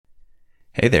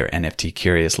Hey there, NFT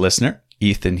curious listener.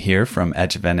 Eathan here from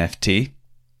Edge of NFT.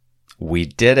 We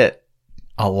did it,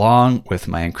 along with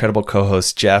my incredible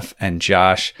co-hosts Jeff and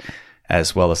Josh,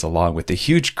 as well as along with the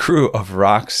huge crew of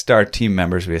rock star team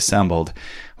members we assembled.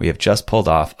 We have just pulled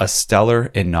off a stellar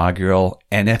inaugural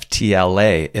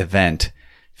NFTLA event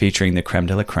featuring the creme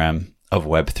de la creme of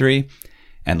Web3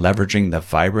 and leveraging the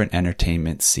vibrant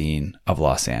entertainment scene of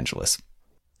Los Angeles.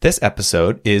 This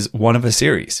episode is one of a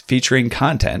series featuring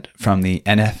content from the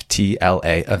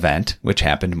NFTLA event, which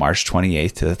happened March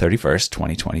 28th to the 31st,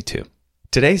 2022.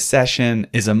 Today's session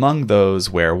is among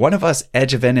those where one of us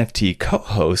Edge of NFT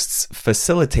co-hosts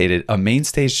facilitated a main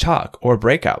stage talk or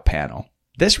breakout panel.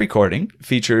 This recording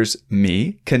features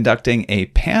me conducting a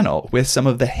panel with some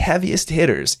of the heaviest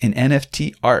hitters in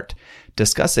NFT art,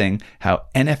 discussing how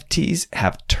NFTs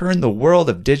have turned the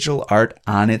world of digital art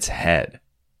on its head.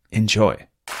 Enjoy.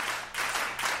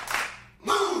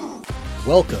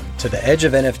 Welcome to the Edge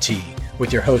of NFT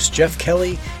with your hosts Jeff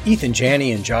Kelly, Eathan,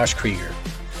 Janney, and Josh Krieger,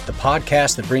 the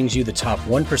podcast that brings you the top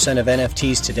 1% of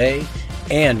NFTs today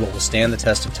and what will stand the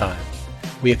test of time.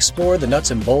 We explore the nuts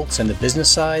and bolts and the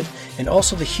business side, and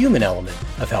also the human element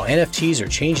of how NFTs are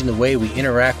changing the way we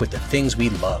interact with the things we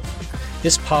love.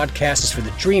 This podcast is for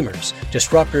the dreamers,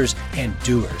 disruptors, and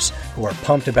doers who are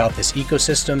pumped about this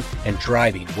ecosystem and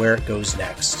driving where it goes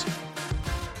next.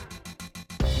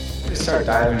 Just start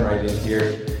diving right in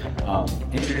here,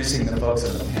 introducing the folks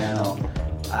on the panel.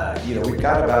 We've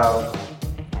got about,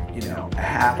 a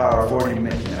half hour, 40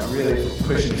 minutes, really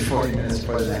pushing 40 minutes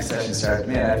before the next session starts.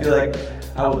 Man, I feel like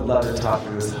I would love to talk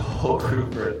to this whole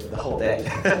group for the whole day.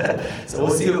 So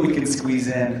we'll see what we can squeeze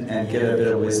in and get a bit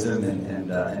of wisdom and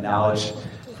knowledge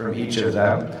from each of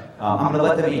them. I'm going to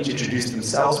let them each introduce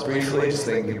themselves briefly, just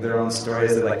so they can give their own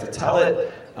stories. They like to tell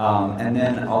it. And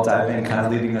then I'll dive in, kind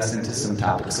of leading us into some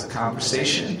topics of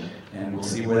conversation, and we'll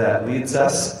see where that leads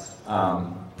us.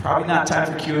 Probably not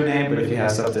time for Q&A, but if you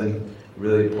have something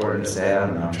really important to say, I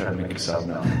don't know, try to make yourself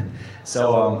known.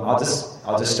 So I'll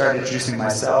just start introducing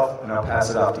myself, and I'll pass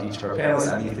it off to each of our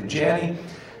panelists. I'm Eathan Janney.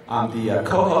 I'm the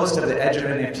co-host of the Edge of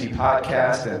NFT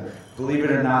podcast, and believe it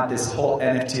or not, this whole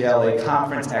NFTLA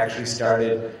conference actually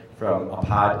started from a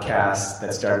podcast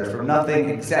that started from nothing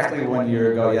exactly 1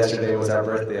 year ago. Yesterday was our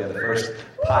birthday of the first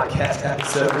podcast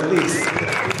episode release.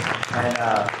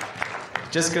 And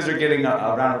just because we're getting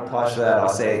a round of applause for that, I'll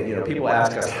say, people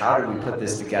ask us, how did we put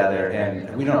this together?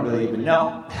 And we don't really even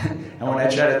know. And when I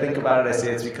try to think about it, I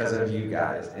say it's because of you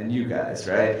guys,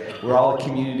 right? We're all a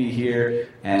community here,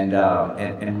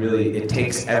 and really it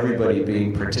takes everybody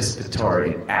being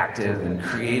participatory and active and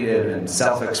creative and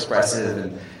self-expressive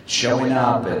and showing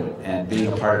up and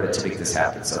being a part of it to make this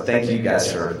happen. So thank you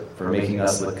guys for making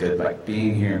us look good by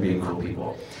being here and being cool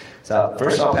people. So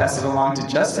first I'll pass it along to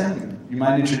Justin. You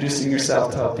mind introducing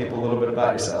yourself? Tell people a little bit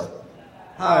about yourself.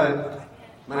 Hi,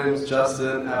 my name is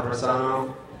Justin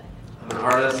Aversano. I'm an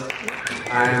artist.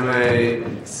 I am a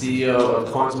CEO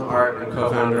of Quantum Art and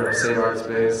co-founder of Save Art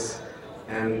Space.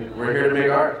 And we're here to make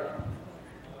art.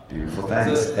 Beautiful,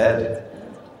 thanks. Ed.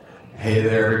 Hey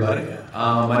there, everybody.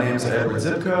 My name is Edward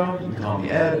Zipco. You can call me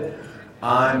Ed.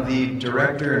 I'm the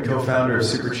director and co-founder of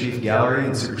Superchief Gallery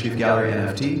and Superchief Gallery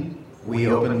NFT. We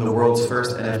opened the world's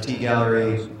first NFT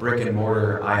gallery, brick and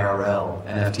mortar IRL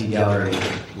NFT gallery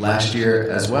last year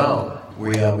as well.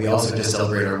 We also just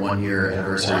celebrated our 1 year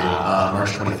anniversary,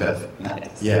 March 25th.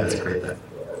 Nice. Yeah, it's a great thing.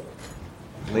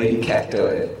 Lady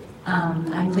Cactoid.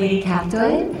 I'm Lady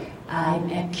Cactoid. I'm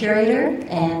a curator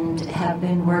and have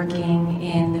been working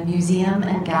in the museum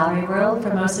and gallery world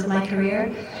for most of my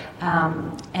career,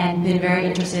 and been very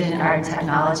interested in art and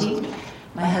technology.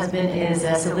 My husband is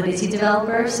a Solidity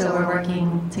developer, so we're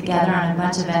working together on a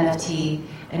bunch of NFT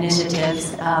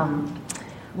initiatives,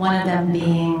 one of them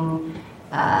being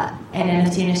an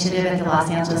NFT initiative at the Los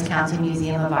Angeles County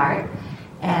Museum of Art.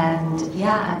 And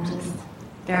yeah, I'm just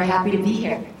very happy to be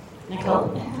here.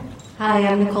 Nicole? Hi,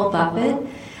 I'm Nicole Buffett.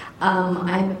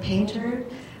 I'm a painter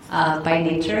by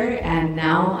nature, and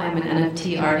now I'm an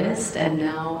NFT artist, and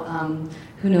now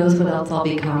who knows what else I'll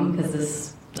become, because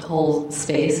this whole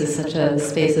space is such a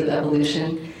space of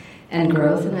evolution and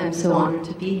growth, and I'm so honored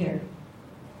to be here.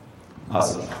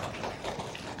 Awesome.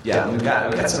 Yeah, we've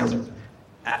got some,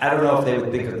 I don't know if they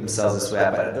would think of themselves this way,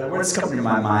 but the word that's coming to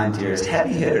my mind here is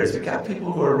heavy hitters. We've got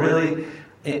people who are really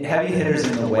heavy hitters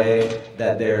in the way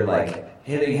that they're like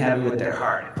hitting heavy with their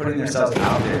heart, putting themselves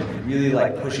out there, really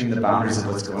like pushing the boundaries of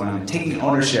what's going on, and taking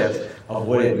ownership of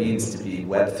what it means to be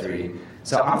Web3.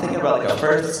 So I'm thinking about like a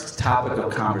first topic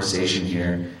of conversation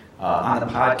here. On the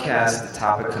podcast, the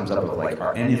topic comes up of like,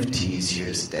 are NFTs here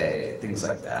to stay? Things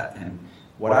like that. And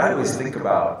what I always think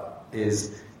about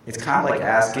is, it's kind of like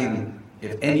asking,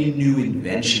 if any new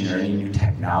invention or any new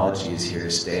technology is here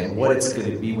to stay and what it's going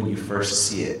to be when you first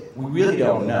see it. We really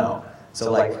don't know.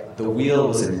 So like the wheel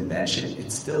was an invention,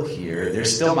 it's still here.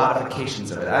 There's still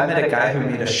modifications of it. I met a guy who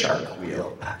made a shark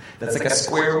wheel. That's like a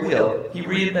square wheel. He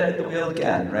reinvented the wheel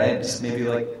again, right? Just maybe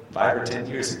like 5 or 10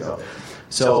 years ago.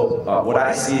 So what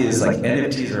I see is like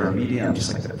NFTs are a medium,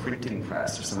 just like the printing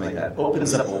press or something like that.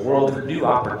 Opens up a world of new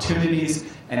opportunities,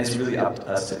 and it's really up to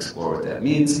us to explore what that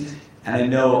means. And I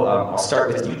know, I'll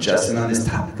start with you, Justin, on this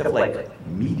topic of like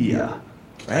media,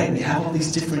 right? We have all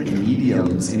these different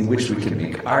mediums in which we can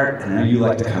make art, and I know you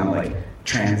like to kind of like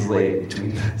translate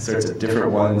between sorts of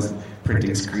different ones,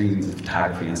 printing screens and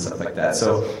photography and stuff like that.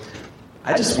 So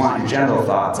I just want your general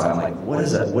thoughts on like what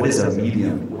is a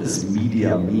medium? What does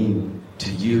media mean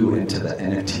to you and to the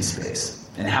NFT space?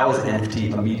 And how is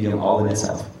NFT a medium all in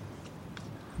itself?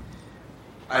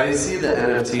 I see that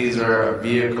NFTs are a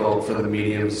vehicle for the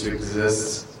mediums to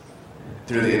exist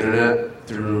through the internet,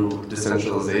 through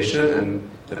decentralization, and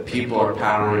that people are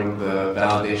powering the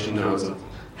validation nodes of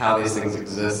how these things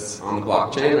exist on the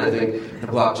blockchain. I think the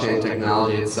blockchain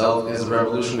technology itself is a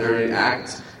revolutionary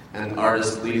act, and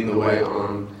artists leading the way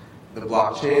on the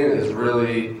blockchain is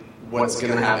really what's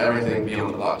going to have everything be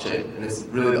on the blockchain. And it's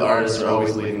really the artists are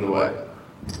always leading the way.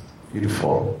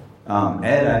 Beautiful.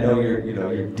 Ed, I know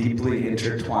you're deeply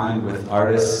intertwined with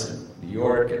artists in New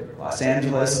York and Los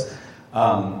Angeles.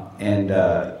 And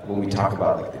when we talk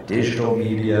about like the digital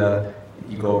media,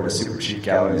 you go over to Superchief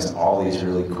Gallery, there's all these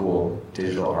really cool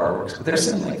digital artworks. But there's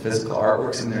some like physical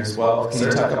artworks in there as well. Can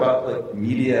you talk about like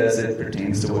media as it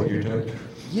pertains to what you're doing?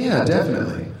 Yeah,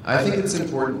 definitely. I think it's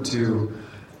important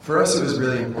for us it was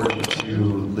really important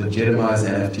to legitimize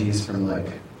NFTs from like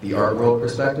the art world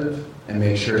perspective and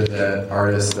make sure that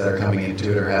artists that are coming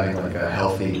into it are having like a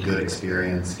healthy, good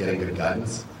experience, getting good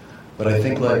guidance. But I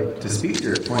think like to speak to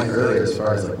your point earlier as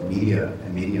far as like media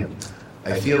and medium,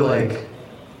 I feel like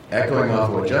echoing off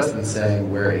what Justin's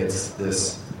saying, where it's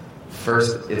this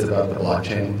first, it's about the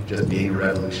blockchain just being a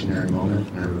revolutionary moment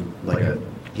or like a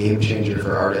game changer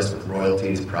for artists with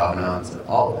royalties, provenance, and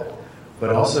all of it.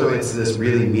 But also it's this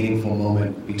really meaningful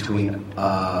moment between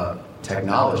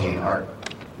technology and art,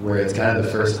 where it's kind of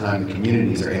the first time the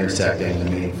communities are intersecting in a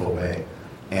meaningful way.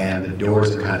 And the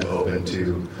doors are kind of open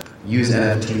to use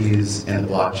NFTs and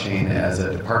the blockchain as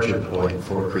a departure point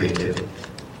for creativity,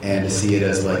 and to see it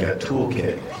as like a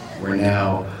toolkit, where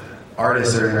now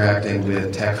artists are interacting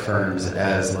with tech firms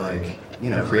as like,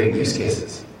 creating use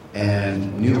cases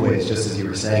and new ways, just as you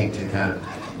were saying, to kind of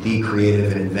be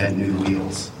creative and invent new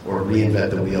wheels, or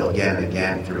reinvent the wheel again and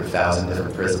again through 1,000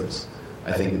 different prisms.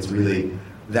 I think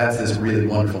that's this really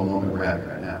wonderful moment we're having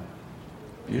right now.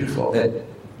 Beautiful.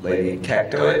 Lady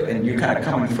Cactoid, and you're kind of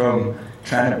coming from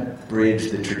trying to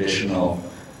bridge the traditional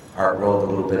art world a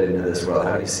little bit into this world.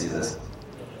 How do you see this?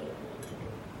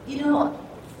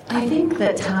 I think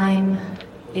that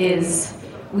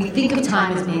we think of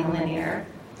time as being linear,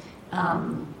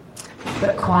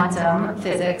 but quantum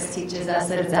physics teaches us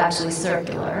that it's actually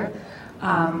circular.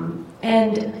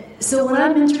 And so what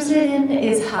I'm interested in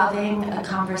is having a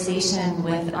conversation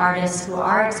with artists who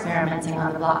are experimenting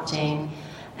on the blockchain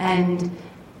and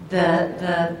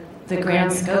the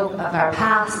grand scope of our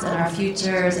past and our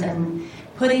futures, and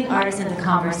putting artists into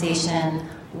conversation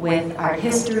with art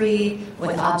history,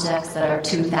 with objects that are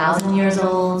 2,000 years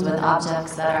old, with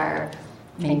objects that are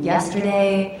made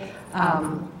yesterday.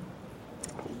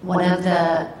 One of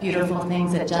the beautiful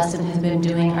things that Justin has been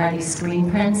doing are these screen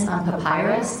prints on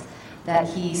papyrus that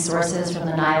he sources from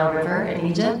the Nile River in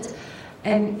Egypt.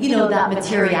 And that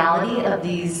materiality of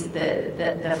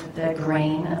the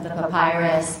grain of the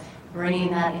papyrus,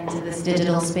 bringing that into this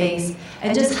digital space,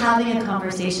 and just having a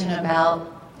conversation about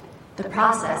the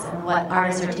process and what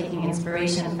artists are taking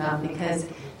inspiration from, because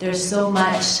there's so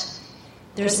much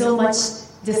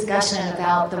discussion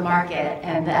about the market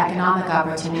and the economic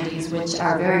opportunities, which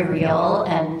are very real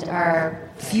and are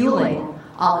fueling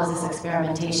all of this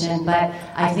experimentation. But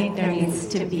I think there needs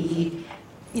to be,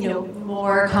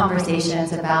 more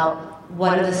conversations about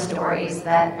what are the stories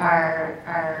that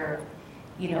are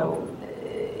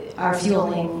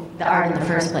fueling the art in the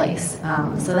first place.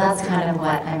 So that's kind of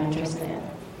what I'm interested in.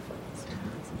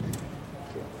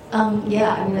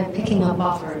 Picking up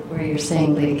off where you're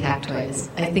saying, Lady Cactoid,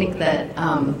 I think that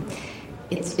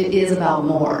it is about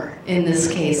more. In this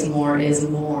case, more is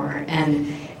more, and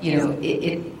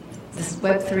this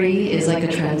Web3 is like a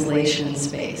translation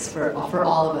space for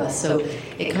all of us. So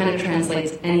it kind of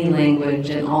translates any language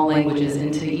and all languages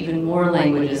into even more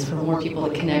languages for more people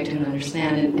to connect and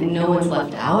understand, and no one's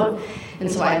left out.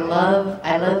 And so I love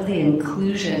the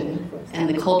inclusion and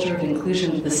the culture of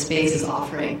inclusion that the space is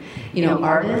offering. You know,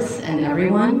 artists and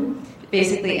everyone,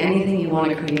 basically anything you want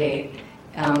to create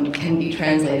can be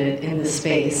translated in this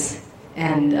space,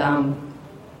 and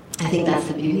I think that's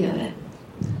the beauty of it.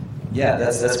 Yeah,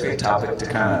 that's a great topic to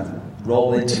kind of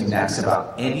roll into next.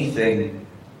 About anything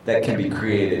that can be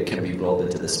created can be rolled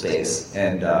into the space.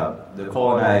 And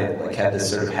Nicole and I had this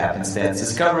sort of happenstance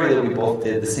discovery that we both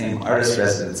did the same artist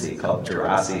residency called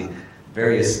Jurassic,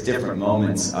 various different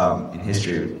moments in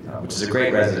history, which is a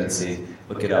great residency.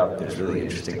 Look it up. There's really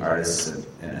interesting artists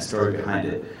and a story behind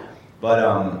it. But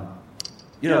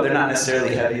they're not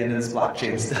necessarily heavy into this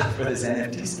blockchain stuff or this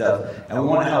NFT stuff, and we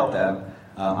want to help them.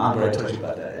 Amber, I told you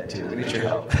about that too. We need your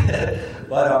help.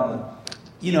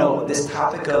 But this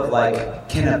topic of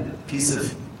can a piece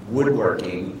of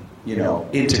woodworking,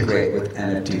 integrate with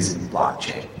NFTs and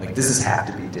blockchain? Does this have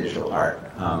to be digital art?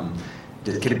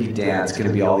 Can it be dance? Can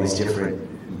it be all these different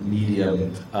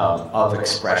medium of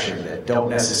expression that don't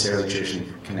necessarily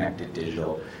traditionally connect to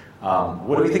digital?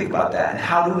 What do we think about that? And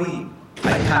how do we,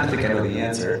 I kind of think I know the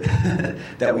answer,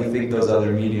 that we think those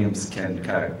other mediums can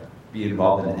kind of be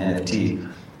involved in an NFT.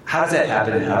 How does that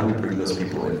happen, and how do we bring those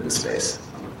people into the space?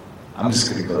 I'm just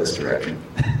going to go this direction.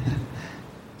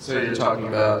 So you're talking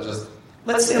about just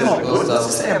let's say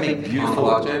I make beautiful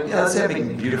blockchain? Yeah, let's say I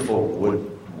make beautiful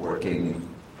woodworking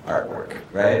artwork,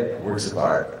 right? Works of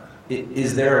art.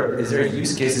 Is there a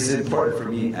use case? Is it important for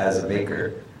me as a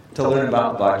maker to learn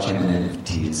about blockchain and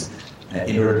NFTs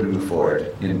in order to move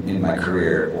forward in my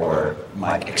career or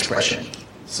my expression?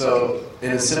 So,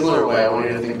 in a similar way, I want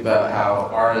you to think about how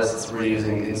artists were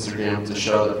using Instagram to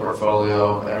show their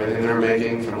portfolio of everything they're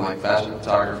making, from fashion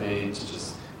photography to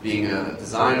just being a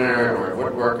designer or a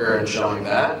woodworker and showing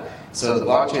that. So the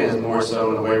blockchain is more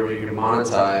so in a way where you can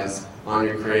monetize on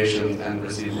your creations and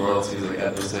receive royalties, like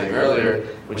Ed was saying earlier,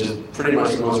 which is pretty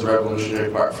much the most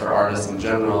revolutionary part for artists in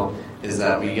general, is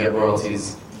that we get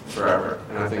royalties forever.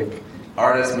 And I think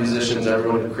artists, musicians,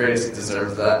 everyone who creates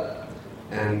deserves that.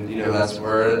 And that's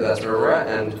where we're at.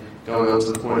 And going on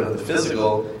to the point of the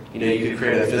physical, you could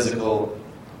create a physical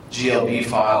GLB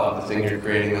file of the thing you're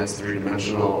creating that's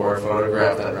three-dimensional, or a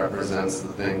photograph that represents the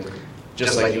thing,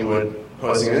 just like you would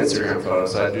posting an Instagram photo.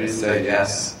 So I do say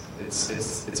yes,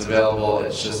 it's available.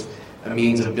 It's just a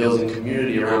means of building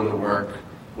community around the work,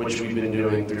 which we've been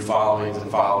doing through followings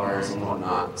and followers and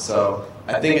whatnot. So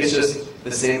I think it's just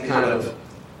the same kind of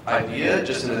idea,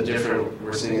 just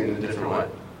we're seeing it in a different way.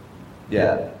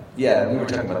 Yeah, we were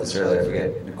talking about this earlier, I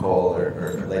forget, Nicole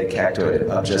or Lady Cactoid,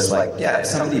 of just if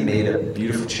somebody made a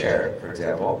beautiful chair, for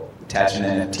example, attach an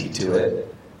NFT to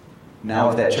it, now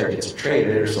if that chair gets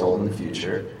traded or sold in the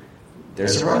future,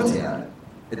 there's a royalty on it.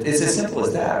 It's as simple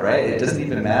as that, right? It doesn't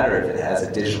even matter if it has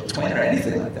a digital twin or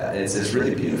anything like that. It's just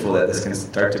really beautiful that this can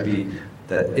start to be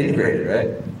that integrated,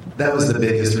 right? That was the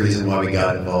biggest reason why we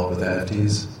got involved with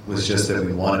NFTs, was just that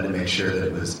we wanted to make sure that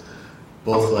it was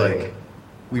both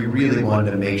we really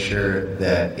wanted to make sure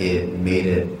that it made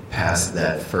it past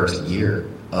that first year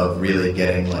of really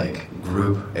getting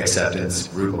group acceptance,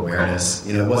 group awareness.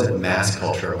 It wasn't mass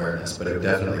culture awareness, but it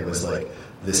definitely was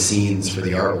the scenes for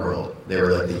the art world. They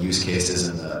were the use cases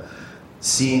and the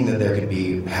seeing that there could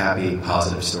be happy,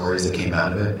 positive stories that came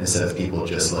out of it, instead of people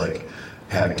just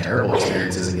having terrible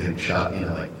experiences and getting shot,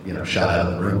 shot out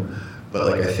of the room.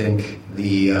 But I think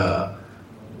the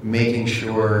making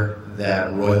sure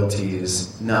that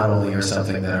royalties not only are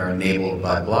something that are enabled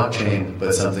by blockchain,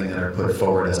 but something that are put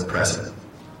forward as a precedent.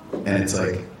 And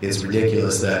it's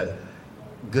ridiculous that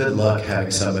good luck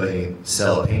having somebody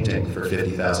sell a painting for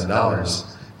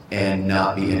 $50,000 and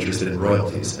not be interested in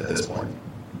royalties at this point.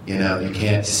 You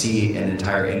can't see an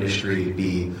entire industry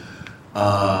be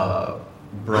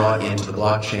brought into the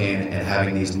blockchain and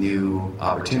having these new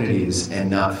opportunities and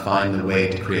not find the way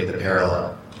to create the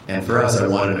parallel. And for us, I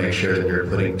wanted to make sure that we were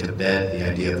putting to bed the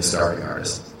idea of the starving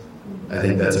artist. I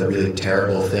think that's a really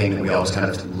terrible thing that we always kind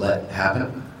of let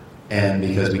happen. And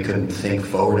because we couldn't think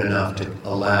forward enough to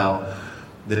allow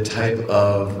the type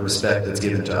of respect that's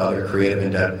given to other creative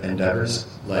endeavors,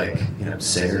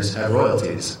 singers have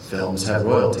royalties, films have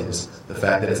royalties. The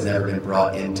fact that it's never been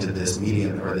brought into this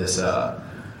medium or this art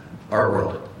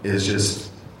world is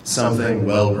just something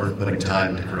well worth putting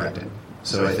time into correcting.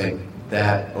 So I think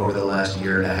that over the last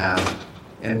year and a half,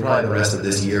 and probably the rest of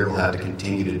this year, we'll have to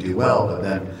continue to do well, but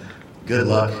then good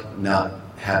luck not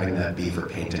having that be for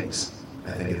paintings.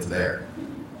 I think it's there.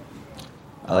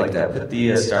 I like that. Put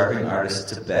the starving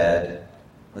artists to bed,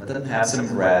 let them have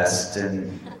some rest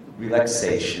and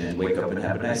relaxation, and wake up and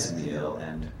have a nice meal,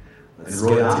 and let's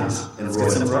royalties.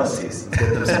 Get some royalties.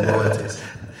 Get them some royalties.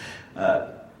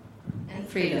 And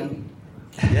freedom.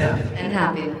 Yeah. And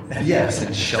happiness. Yes,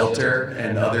 and shelter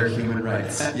and other human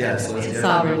rights. Yes, let's get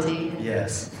Sovereignty.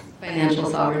 Yes. Financial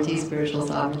sovereignty, spiritual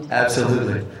sovereignty.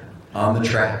 Absolutely. On the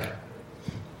track.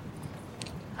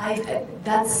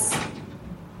 That's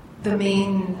the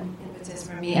main impetus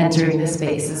for me entering this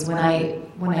space is when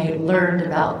I learned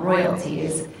about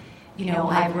royalties.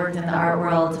 I've worked in the art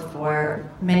world for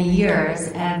many years,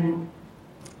 and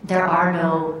there are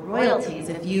no royalties.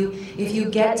 If you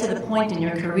get to the point in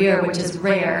your career, which is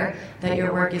rare, that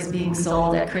your work is being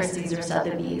sold at Christie's or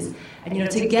Sotheby's,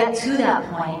 and to get to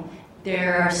that point,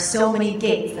 there are so many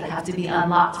gates that have to be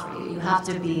unlocked for you. You have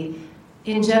to be,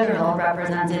 in general,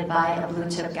 represented by a blue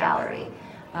chip gallery.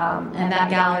 And that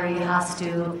gallery has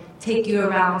to take you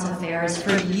around to fairs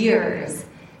for years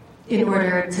in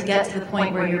order to get to the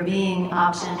point where you're being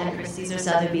auctioned at Christie's or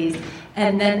Sotheby's.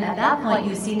 And then at that point,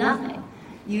 you see nothing.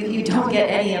 You don't get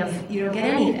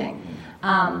anything.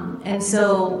 And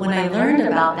so when I learned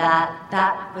about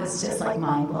that was just like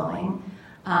mind-blowing.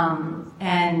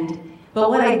 But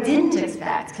what I didn't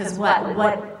expect, because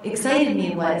what excited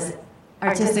me was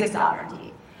artistic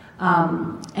sovereignty,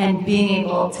 and being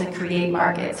able to create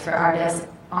markets for artists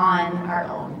on our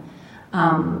own.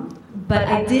 But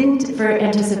I didn't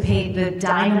anticipate the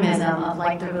dynamism of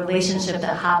like the relationship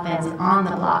that happens on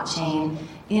the blockchain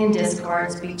in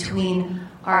discourse between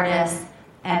artists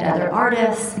and other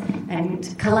artists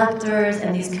and collectors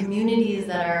and these communities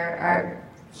that are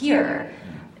here.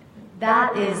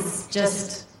 That is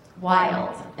just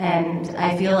wild, and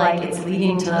I feel like it's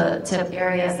leading to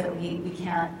areas that we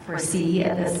can't foresee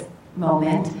at this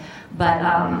moment, but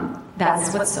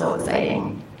that's what's so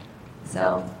exciting.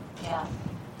 So, yeah.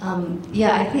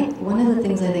 I think one of the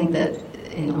things I think that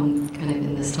kind of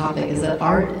in this topic is that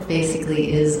art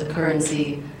basically is a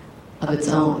currency of its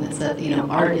own. It's that,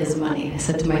 art is money. I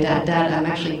said to my dad, I'm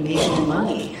actually making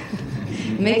money.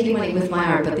 I'm making money with my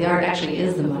art, but the art actually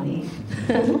is the money.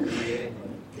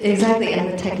 Exactly,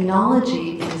 and the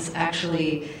technology is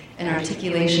actually an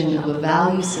articulation of a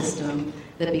value system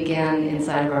that began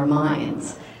inside of our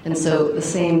minds. And so the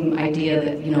same idea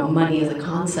that, money is a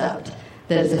concept,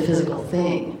 that it's a physical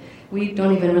thing. We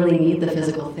don't even really need the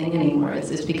physical thing anymore.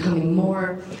 It's becoming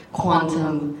more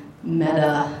quantum,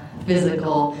 meta,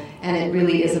 physical, and it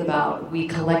really is about we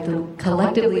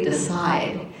collectively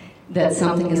decide that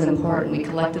something is important. We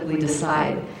collectively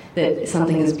decide that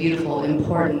something is beautiful,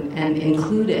 important, and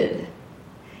included.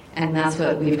 And that's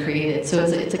what we've created. So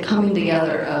it's a coming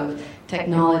together of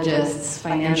technologists,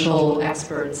 financial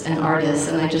experts, and artists,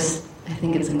 and I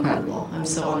think it's incredible. I'm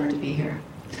so honored to be here.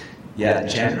 Yeah,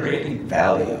 generating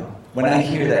value. When I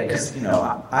hear that, because,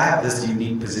 I have this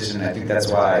unique position, and I think that's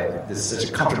why this is such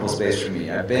a comfortable space for me.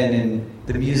 I've been in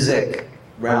the music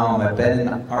realm, I've been in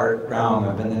the art realm,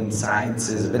 I've been in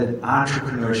sciences, I've been in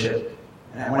entrepreneurship.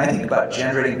 And when I think about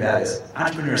generating values,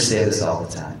 entrepreneurs say this all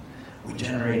the time. We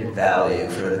generated value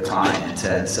for the client,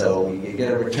 and so we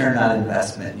get a return on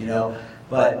investment,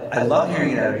 But I love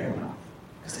hearing it out of your mouth,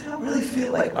 because I don't really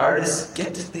feel like artists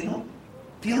they don't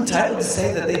feel entitled to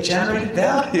say that they generated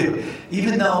value,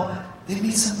 even though they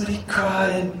meet somebody, cry,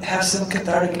 and have some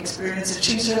cathartic experience that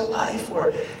change their life,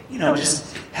 or,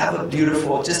 just have a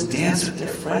beautiful, just dance with their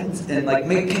friends and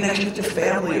make a connection with their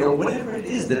family, or whatever it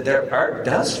is that their art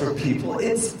does for people.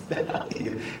 It's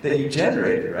value that you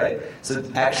generated, right? So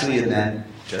actually, and then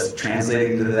just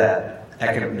translating to that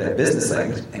business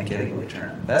language and getting a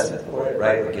return on investment for it,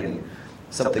 right? Or getting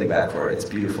something back for it. It's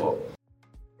beautiful.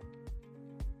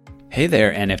 Hey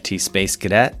there, NFT Space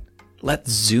Cadet.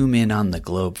 Let's zoom in on the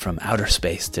globe from outer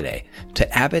space today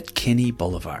to Abbot Kinney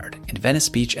Boulevard in Venice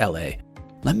Beach, LA.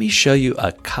 Let me show you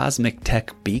a cosmic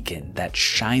tech beacon that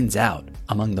shines out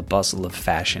among the bustle of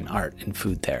fashion, art, and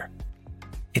food there.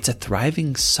 It's a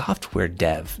thriving software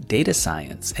dev, data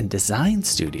science, and design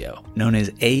studio known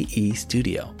as AE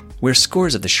Studio, where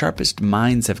scores of the sharpest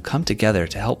minds have come together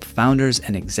to help founders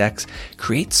and execs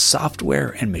create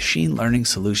software and machine learning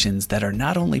solutions that are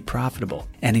not only profitable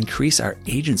and increase our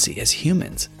agency as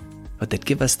humans, but that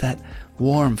give us that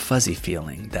warm, fuzzy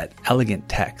feeling that elegant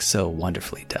tech so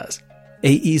wonderfully does.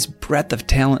 AE's breadth of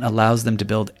talent allows them to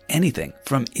build anything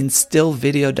from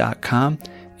instillvideo.com,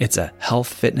 it's a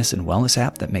health, fitness, and wellness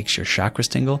app that makes your chakras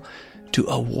tingle, to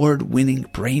award-winning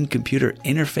brain-computer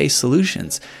interface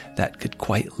solutions that could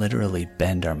quite literally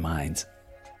bend our minds.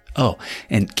 Oh,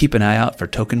 and keep an eye out for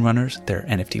Token Runners, their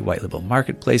NFT white label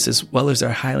marketplace, as well as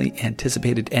their highly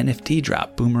anticipated NFT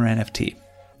drop, Boomer NFT.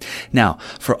 Now,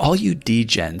 for all you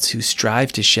degens who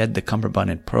strive to shed the cummerbund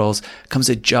and pearls, comes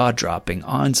a jaw-dropping,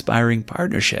 awe-inspiring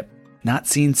partnership, not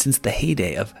seen since the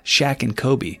heyday of Shaq and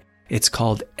Kobe. It's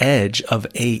called Edge of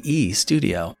AE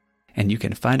Studio. and you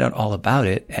can find out all about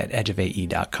it at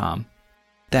edgeofae.com.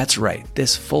 That's right,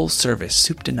 this full-service,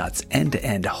 soup-to-nuts,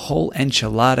 end-to-end, whole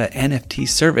enchilada NFT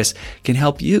service can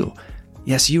help you,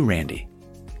 yes, you, Randy,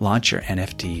 launch your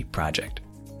NFT project.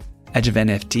 Edge of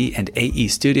NFT and AE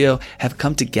Studio have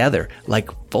come together like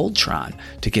Voltron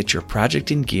to get your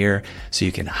project in gear so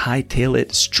you can hightail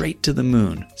it straight to the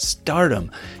moon, stardom,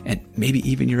 and maybe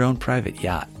even your own private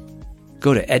yacht.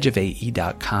 Go to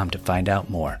edgeofae.com to find out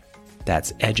more.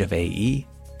 That's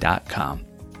edgeofae.com.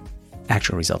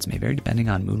 Actual results may vary depending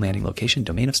on moon landing location,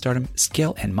 domain of stardom,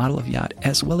 scale and model of yacht,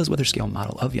 as well as whether scale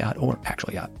model of yacht or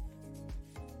actual yacht.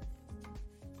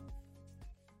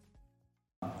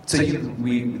 So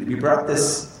we brought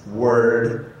this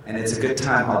word, and it's a good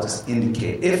time. I'll just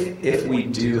indicate if we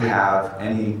do have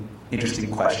any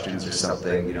interesting questions or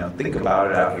something, think about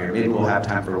it out here. Maybe we'll have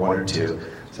time for one or two.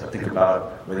 So think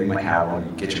about whether you might have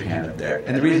one. Get your hand up there.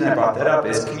 And the reason I brought that up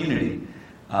is community.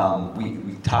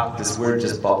 We talked, this word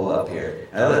just bubbled up here.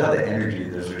 I love how the energy,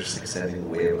 there's just like sending a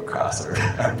wave across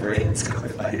our brains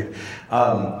going by here.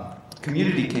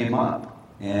 Community came up.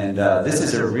 And this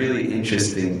is a really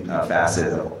interesting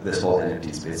facet of this whole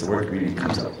NFT space. The word community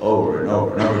comes up over and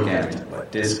over and over again.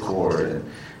 About Discord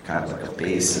and kind of like a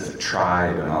base of a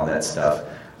tribe and all that stuff.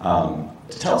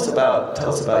 Tell us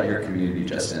about your community,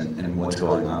 Justin, and what's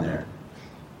going on there.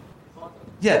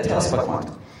 Yeah, tell us about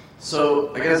Quantum.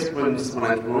 So I guess when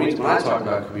I talk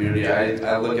about community,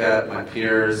 I look at my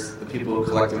peers, the people who are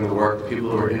collecting the work, the people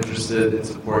who are interested in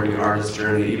supporting an artist's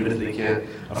journey, even if they can't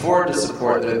afford to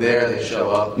support. They're there, they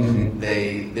show up, Mm-hmm.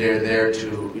 they're there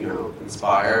to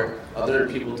inspire other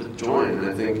people to join. And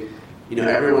I think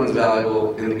everyone's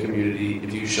valuable in the community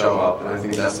if you show up, and I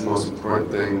think that's the most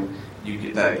important thing you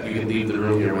can leave the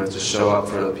room here with. Just show up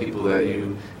for the people that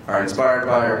you are inspired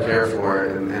by or care for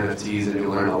in NFTs, and you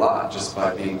learn a lot just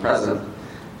by being present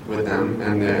with them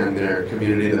and their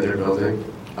community that they're building.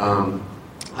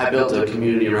 I built a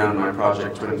community around my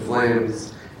project Twin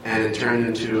Flames, and it turned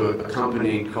into a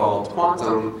company called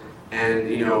Quantum. And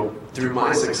through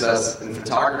my success in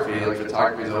photography,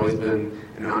 photography has always been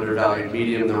an undervalued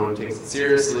medium. No one takes it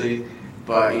seriously.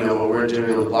 But what we're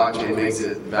doing on the blockchain makes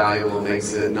it valuable,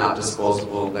 makes it not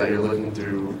disposable, that you're looking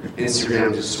through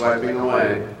Instagram just swiping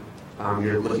away.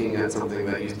 You're looking at something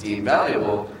that you deem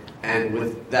valuable, and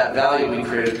with that value we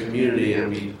created a community, and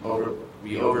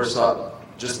we oversaw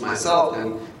just myself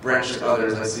and branched to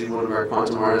others. I see one of our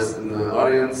quantum artists in the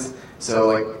audience.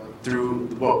 So through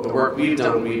the work we've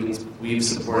done, we've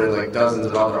supported dozens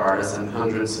of other artists and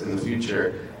hundreds in the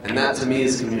future. And that to me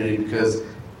is community, because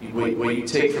what you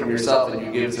take from yourself and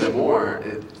you give to more,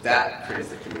 that creates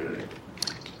the community.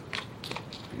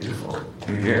 Beautiful.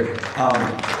 You're here.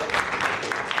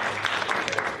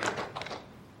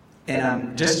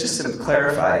 And just to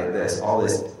clarify all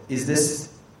this, is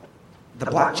this, the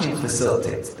blockchain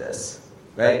facilitates this,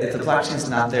 right? If the blockchain's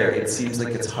not there, it seems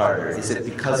like it's harder. Is it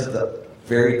because of the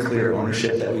very clear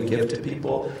ownership that we give to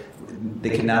people?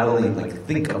 They can not only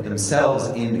think of themselves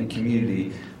in a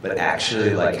community, but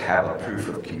actually have a proof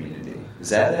of community. Is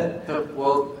that it?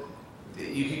 Well,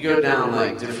 you could go down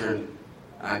different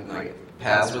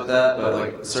paths with that,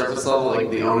 but surface level,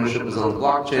 the ownership is on the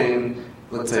blockchain.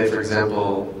 Let's say, for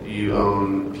example, you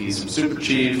own a piece of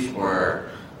Superchief or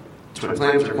Twin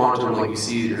Flames or Quantum, you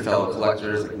see your fellow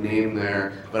collectors name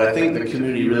there. But I think the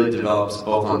community really develops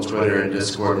both on Twitter and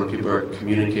Discord when people are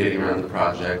communicating around the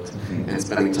project and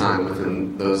spending time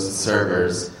within those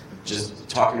servers, just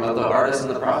talking about the artists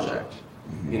and the project.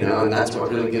 And that's what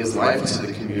really gives life to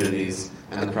the communities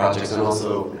and the projects, and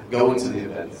also going to the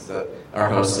events that are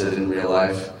hosted in real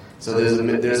life. So there's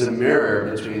a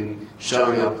mirror between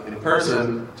showing up in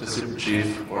person to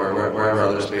Superchief or wherever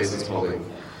other space is holding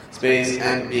space,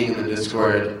 and being in the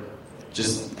Discord,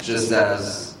 just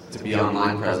as to be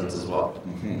online presence as well.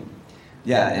 Mm-hmm.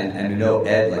 Yeah, and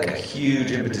Ed, a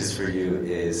huge impetus for you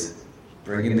is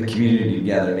bringing the community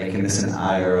together, making this an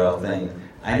IRL thing.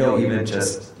 I know even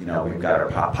just, we've got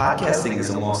our podcasting is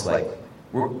almost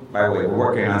we're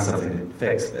working on something to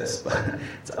fix this, but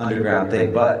it's an underground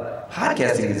thing. But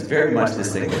podcasting is very much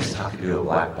this thing where we're talking to a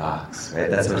black box, right?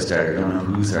 That's how it started. We don't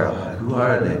know who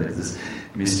are they? There's this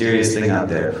mysterious thing out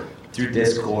there. Through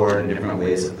Discord and different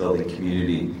ways of building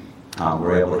community,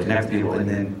 we're able to connect people. And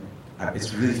then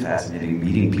it's really fascinating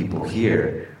meeting people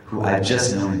here who I've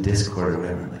just known in Discord or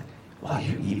whatever. Wow,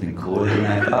 you're even cooler than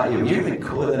I thought you were. You're even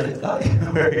cooler than I thought you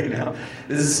were,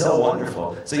 This is so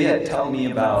wonderful. So tell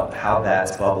me about how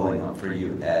that's bubbling up for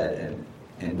you, Ed.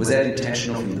 And was that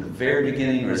intentional from the very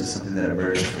beginning, or is it something that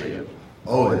emerged for you?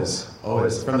 Always.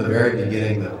 From the very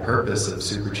beginning, the purpose of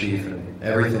Superchief and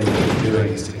everything that we're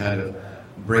doing is to kind of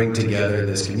bring together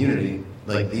this community.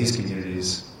 like these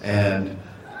communities. And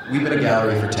we've been a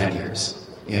gallery for 10 years.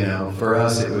 You know, for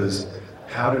us it was,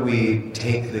 how do we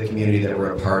take the community that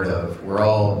we're a part of? We're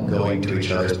all going to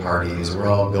each other's parties, we're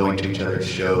all going to each other's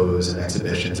shows and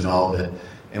exhibitions and all of it,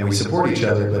 and we support each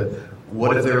other, but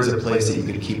what if there was a place that you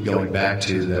could keep going back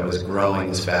to that was growing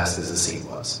as fast as the scene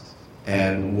was?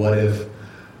 And what if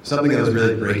something that was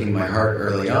really breaking my heart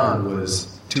early on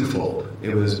was twofold.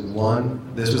 It was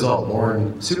one, this was all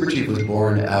born, Superchief was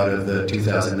born out of the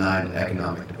 2009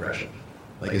 economic depression.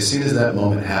 Like as soon as that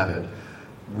moment happened,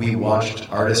 we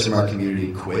watched artists from our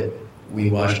community quit. We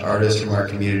watched artists from our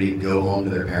community go home to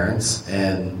their parents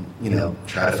and, you know,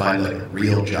 try to find like a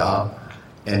real job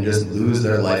and just lose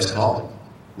their life's calling.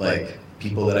 Like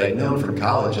people that I'd known from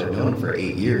college, I'd known for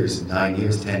 8 years, 9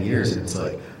 years, 10 years, and it's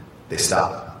like, they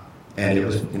stopped. And it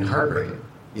was heartbreaking,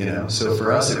 you know? So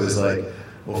for us, it was like,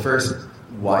 well, first,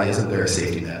 why isn't there a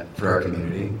safety net for our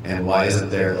community? And why isn't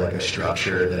there like a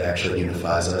structure that actually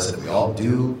unifies us? If we all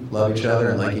do love each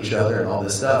other and like each other and all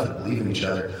this stuff and believe in each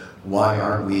other, why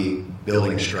aren't we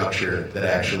building a structure that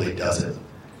actually does it?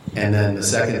 And then the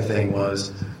second thing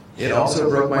was, it also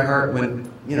broke my heart when,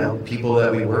 you know, people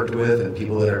that we worked with and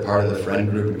people that are part of the friend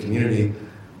group and community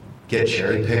get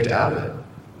cherry picked out of it.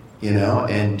 You know,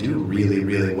 and do really,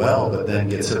 really well, but then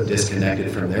get so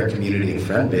disconnected from their community and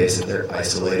friend base that they're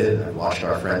isolated. And I've watched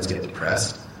our friends get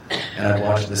depressed, and I've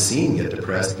watched the scene get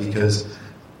depressed because,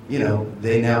 you know,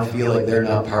 they now feel like they're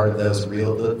not part of those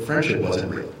the friendship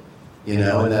wasn't real, you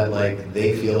know, and that like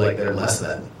they feel like they're less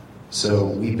than. So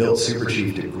we built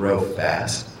Superchief to grow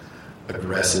fast,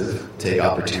 aggressive, take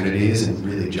opportunities and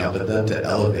really jump at them to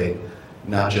elevate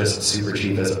not just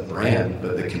Superchief as a brand,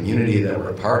 but the community that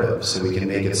we're a part of, so we can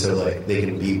make it so like they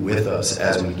can be with us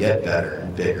as we get better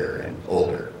and bigger and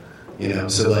older, you know.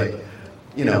 So like,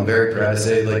 you know, I'm very proud to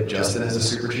say like Justin is a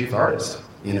Superchief artist.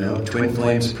 You know, Twin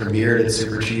Flames premiered at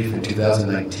Superchief in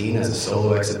 2019 as a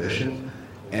solo exhibition,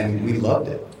 and we loved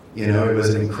it. You know, it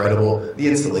was an incredible, the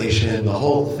installation, the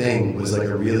whole thing was like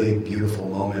a really beautiful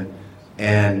moment,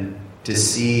 and to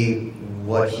see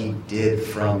what he did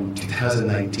from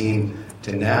 2019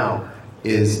 to now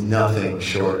is nothing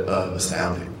short of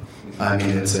astounding. I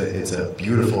mean, it's a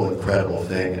beautiful, incredible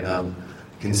thing, and I'm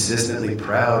consistently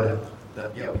proud.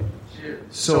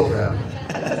 So proud.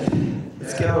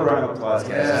 Let's give a round of applause,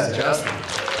 guys. Yeah, Justin.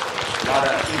 It's a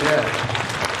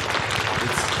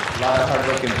lot of hard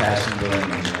work and passion going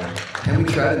in there. And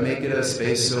we try to make it a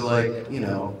space so, like, you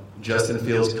know, Justin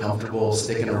feels comfortable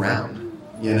sticking around.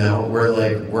 You know, we're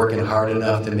like working hard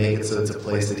enough to make it so it's a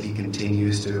place that he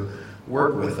continues to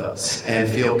work with us and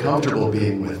feel comfortable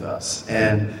being with us.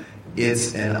 And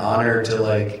it's an honor to,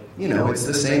 like, you know, it's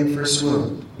the same for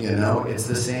Swoon, you know, it's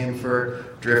the same for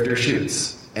Drifter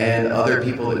Shoots and other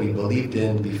people that we believed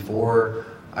in before.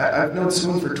 I've known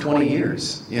Swoon for 20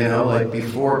 years, you know, like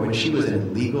before when she was an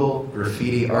illegal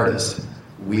graffiti artist,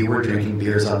 we were drinking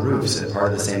beers on roofs and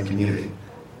part of the same community.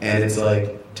 And it's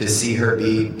like, to see her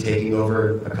be taking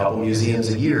over a couple museums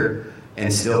a year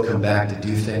and still come back to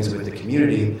do things with the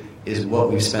community is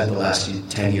what we've spent the last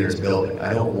 10 years building.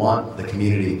 I don't want the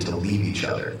community to leave each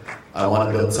other. I want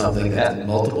to build something that's in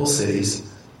multiple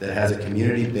cities, that has a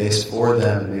community base for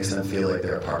them and makes them feel like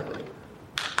they're a part of it.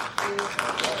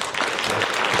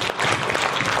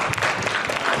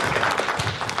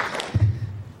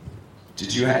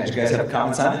 Did you guys have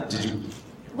comments on it? Did you?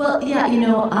 Well, yeah, you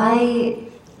know, I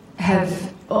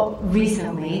have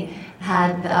recently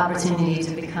had the opportunity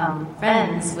to become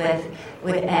friends with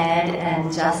Ed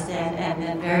and Justin, and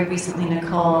then very recently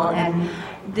Nicole, and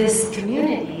this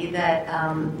community that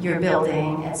you're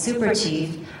building at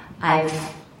Superchief. I've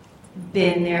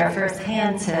been there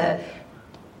firsthand to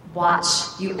watch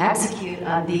you execute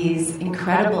on these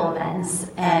incredible events,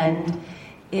 and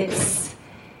it's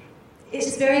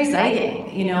just very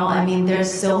exciting, you know. I mean,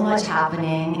 there's so much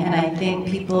happening, and I think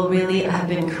people really have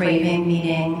been craving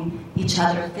meeting each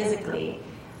other physically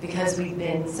because we've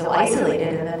been so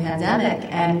isolated in the pandemic.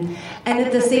 And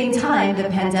at the same time, the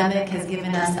pandemic has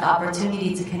given us the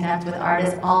opportunity to connect with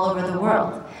artists all over the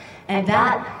world. And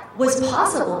that was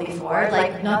possible before.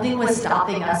 Like, nothing was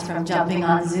stopping us from jumping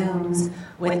on Zooms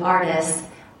with artists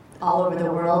all over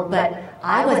the world, but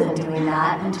I wasn't doing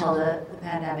that until the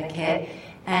pandemic hit.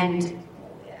 And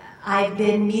I've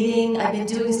been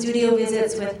doing studio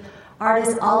visits with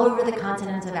artists all over the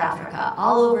continent of Africa,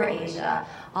 all over Asia,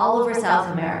 all over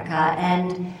South America,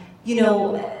 and, you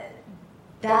know,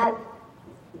 that,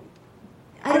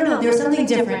 I don't know, there's something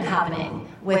different happening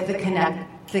with the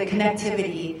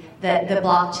connectivity that the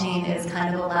blockchain is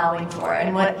kind of allowing for.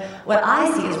 And what I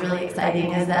see is really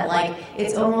exciting is that, like,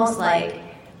 it's almost like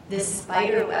this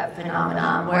spider web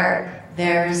phenomenon where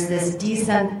there's this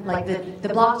the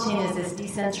blockchain is this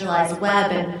decentralized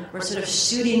web, and we're sort of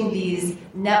shooting these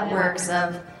networks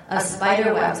of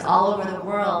spider webs all over the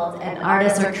world, and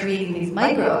artists are creating these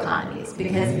microeconomies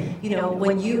because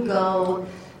when you go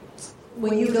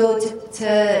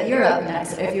to Europe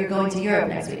next, if you're going to Europe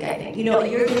next week, I think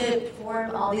you're going to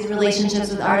form all these relationships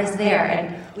with artists there,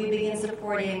 and we begin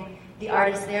supporting the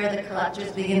artists there. The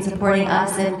collectors begin supporting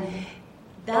us, and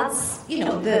that's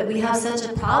we have such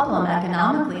a problem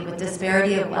economically with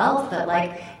disparity of wealth that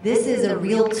this is a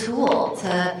real tool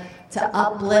to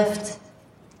uplift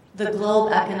the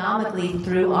globe economically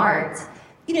through art,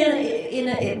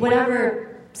 in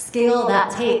whatever scale that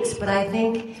takes. But I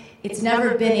think it's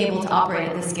never been able to operate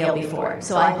at this scale before.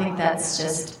 So I think that's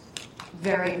just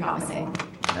very promising.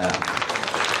 Yeah.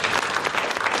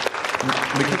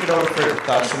 We kick it over for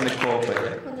thoughts from Nicole.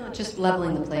 Well, no, just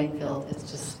leveling the playing field.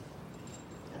 It's just...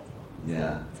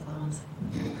 Yeah. That's all I want to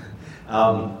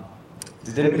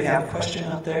say. Did anybody have a question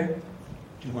out there?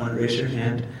 Do you want to raise your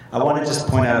hand? I want to just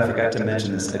point out, I forgot to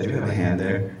mention this, I do have a hand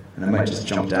there, and I might just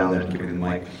jump down there and give you the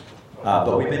mic.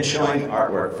 But we've been showing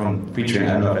artwork featuring,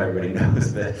 I don't know if everybody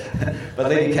knows, but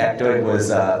Lady Cactoid was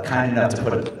kind enough to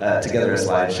put together a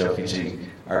slideshow featuring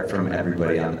art from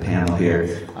everybody on the panel here.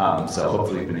 So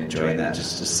hopefully you've been enjoying that,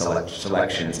 just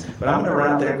selections. But I'm going to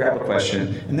run out there and grab a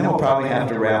question, and then we'll probably have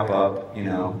to wrap up,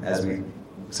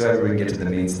 so everyone can get to the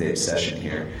main stage session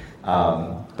here.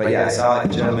 But yeah, I saw a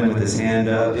gentleman with his hand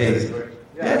up.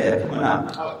 Yeah, come on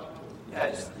up.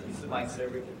 Just use the mic so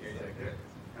everybody can hear you.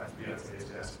 Have to be on stage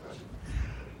to ask a question.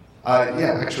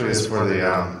 Actually, it's for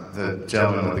the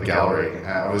gentleman of the gallery.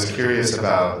 I was curious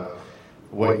about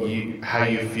how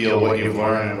you feel, what you've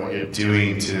learned, and what you're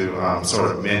doing to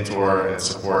sort of mentor and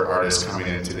support artists coming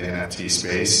into the NFT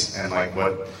space, and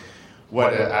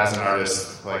what as an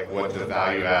artist, what the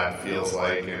value add feels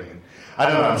like. And I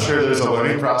don't know, I'm sure there's a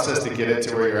learning process to get it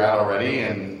to where you're at already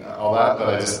and all that,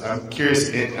 but I'm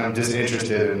curious, I'm just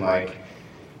interested in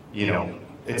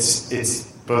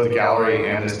it's both the gallery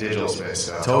and this digital space.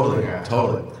 So. Totally.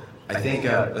 I think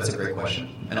that's a great question,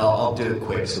 and I'll do it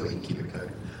quick so we can keep it quick.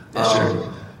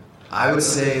 Sure. I would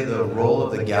say the role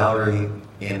of the gallery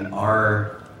in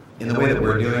the way that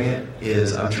we're doing it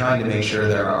is I'm trying to make sure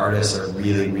that our artists are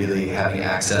really, really having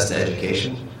access to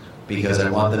education, because I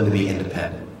want them to be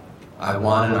independent. I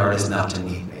want an artist not to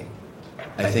need me.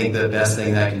 I think the best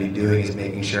thing that I can be doing is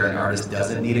making sure an artist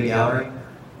doesn't need a gallery,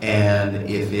 and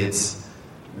if it's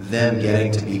them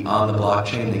getting to be on the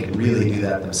blockchain, they can really do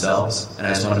that themselves. And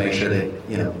I just want to make sure they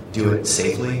do it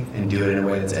safely and do it in a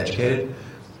way that's educated.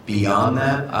 Beyond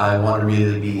that, I want to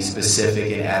really be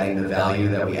specific in adding the value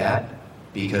that we add,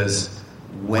 because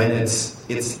when it's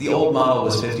the old model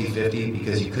was 50-50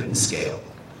 because you couldn't scale.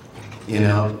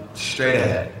 Straight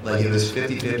ahead. It was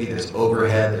 50-50, there's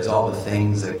overhead, there's all the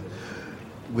things that...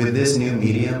 With this new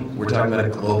medium, we're talking about a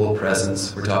global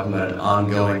presence, we're talking about an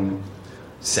ongoing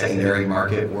secondary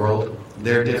market world.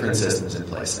 There are different systems in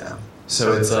place now.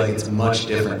 So it's much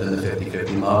different than the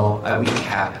 50-50 model. We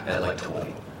cap at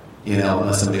 20.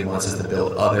 Unless somebody wants us to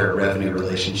build other revenue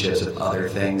relationships with other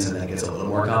things, and then it gets a little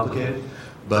more complicated.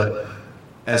 But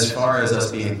as far as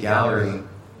us being a gallery,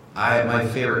 my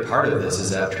favorite part of this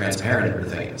is how transparent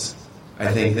everything is.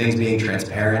 I think things being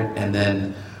transparent, and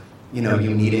then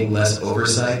you needing less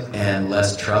oversight and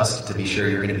less trust to be sure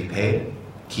you're going to be paid,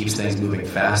 keeps things moving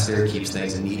faster, keeps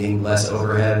things needing less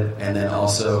overhead, and then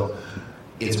also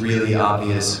it's really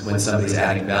obvious when somebody's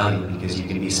adding value, because you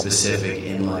can be specific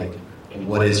in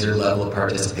what is your level of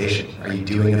participation? Are you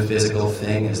doing a physical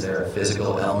thing? Is there a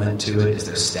physical element to it? Is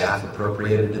there staff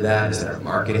appropriated to that? Is there a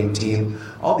marketing team?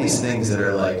 All these things that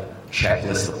are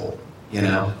checklistable,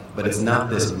 But it's not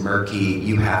this murky,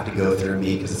 you have to go through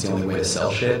me because it's the only way to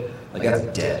sell shit. That's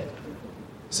dead.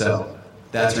 So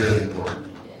that's really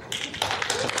important.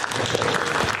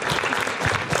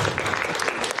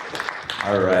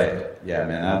 All right. Yeah,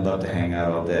 man, I'd love to hang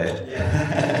out all day.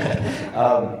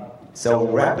 So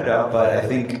we'll wrap it up, but I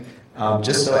think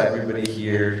just so everybody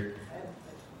here,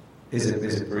 is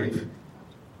it brief?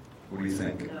 What do you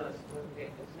think?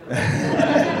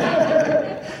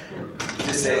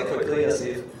 Just say it quickly. I'll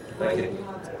see if I can.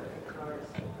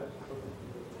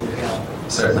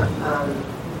 Certainly.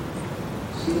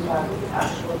 Do you have the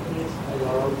actual piece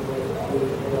along with the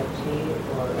NFT or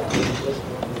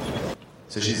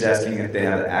So she's asking if they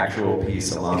have an actual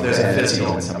piece along with the NFT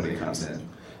when somebody comes in.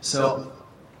 So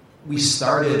we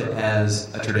started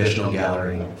as a traditional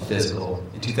gallery, physical.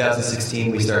 In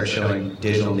 2016, we started showing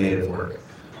digital native work.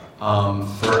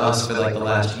 For us, for like the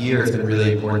last year, it's been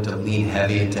really important to lean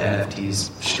heavy into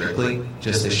NFTs strictly,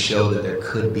 just to show that there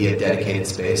could be a dedicated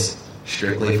space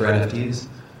strictly for NFTs.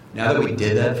 Now that we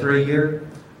did that for a year,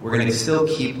 we're going to still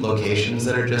keep locations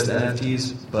that are just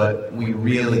NFTs, but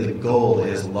the goal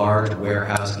is large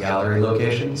warehouse gallery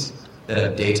locations that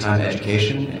have daytime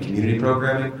education and community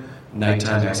programming,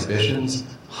 nighttime exhibitions,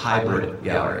 hybrid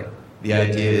gallery. The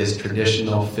idea is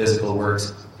traditional physical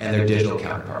works and their digital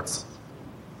counterparts.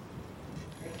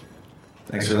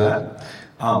 Thanks for that.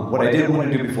 What I did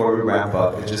want to do before we wrap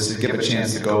up is just to give a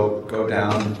chance to go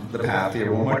down the path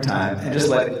here one more time and just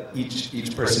let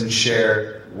each person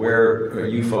share where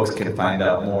you folks can find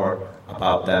out more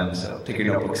about them. So take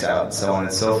your notebooks out and so on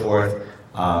and so forth,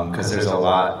 because there's a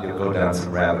lot. You'll go down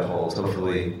some rabbit holes.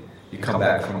 Hopefully you come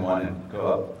back from one and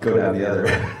go down the other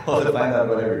hole to find out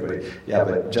about everybody. Yeah,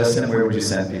 but Justin, where would you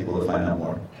send people to find out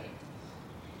more?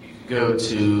 Go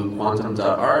to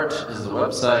quantum.art is the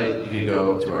website. You can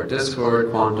go to our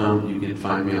Discord, Quantum. You can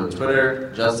find me on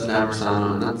Twitter, Justin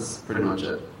Aversano, and that's pretty much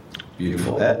it.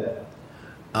 Beautiful. Ed?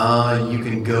 You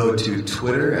can go to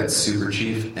Twitter at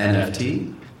Superchief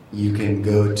NFT. You can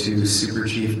go to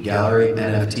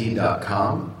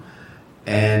superchiefgallerynft.com.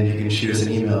 And you can shoot us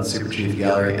an email at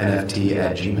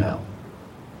superchiefgallerynft@gmail.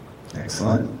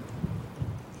 Excellent.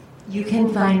 You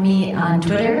can find me on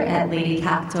Twitter at Lady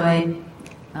Cactoid.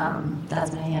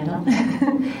 That's my handle.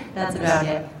 That's about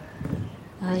it.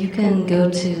 You can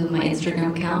go to my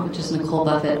Instagram account, which is Nicole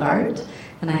Buffett Art,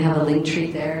 and I have a link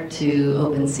tree there to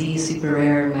OpenSea, Super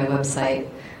Rare, my website,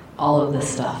 all of this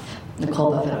stuff.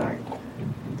 Nicole Buffett Art.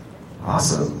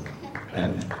 Awesome.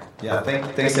 And yeah,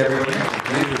 thanks to everyone.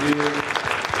 Thank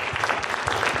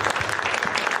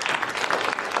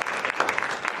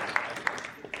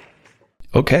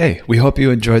you. Okay, we hope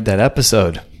you enjoyed that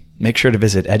episode. Make sure to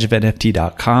visit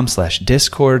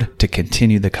edgeofnft.com/discord to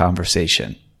continue the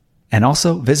conversation. And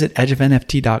also visit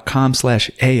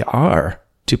edgeofnft.com/AR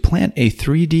to plant a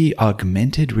 3D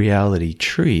augmented reality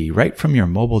tree right from your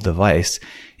mobile device,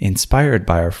 inspired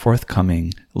by our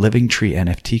forthcoming Living Tree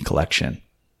NFT collection,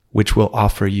 which will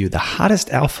offer you the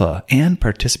hottest alpha and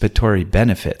participatory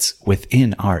benefits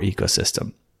within our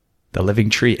ecosystem. The Living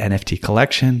Tree NFT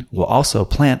collection will also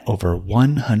plant over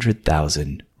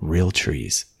 100,000 real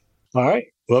trees. All right.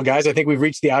 Well, guys, I think we've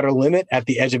reached the outer limit at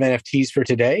the edge of NFTs for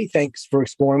today. Thanks for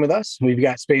exploring with us. We've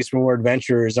got space for more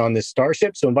adventures on this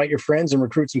starship, so invite your friends and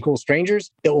recruit some cool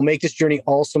strangers. It will make this journey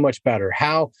all so much better.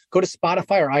 How? Go to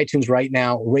Spotify or iTunes right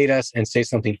now, rate us, and say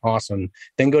something awesome.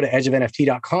 Then go to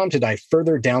edgeofnft.com to dive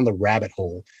further down the rabbit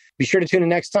hole. Be sure to tune in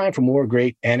next time for more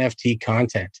great NFT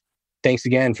content. Thanks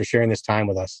again for sharing this time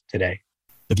with us today.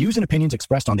 The views and opinions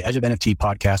expressed on the Edge of NFT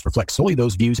podcast reflect solely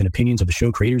those views and opinions of the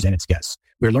show creators and its guests.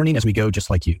 We're learning as we go, just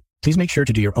like you. Please make sure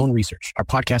to do your own research. Our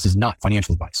podcast is not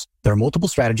financial advice. There are multiple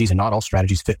strategies and not all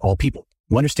strategies fit all people.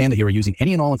 You understand that you are using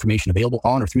any and all information available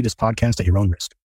on or through this podcast at your own risk.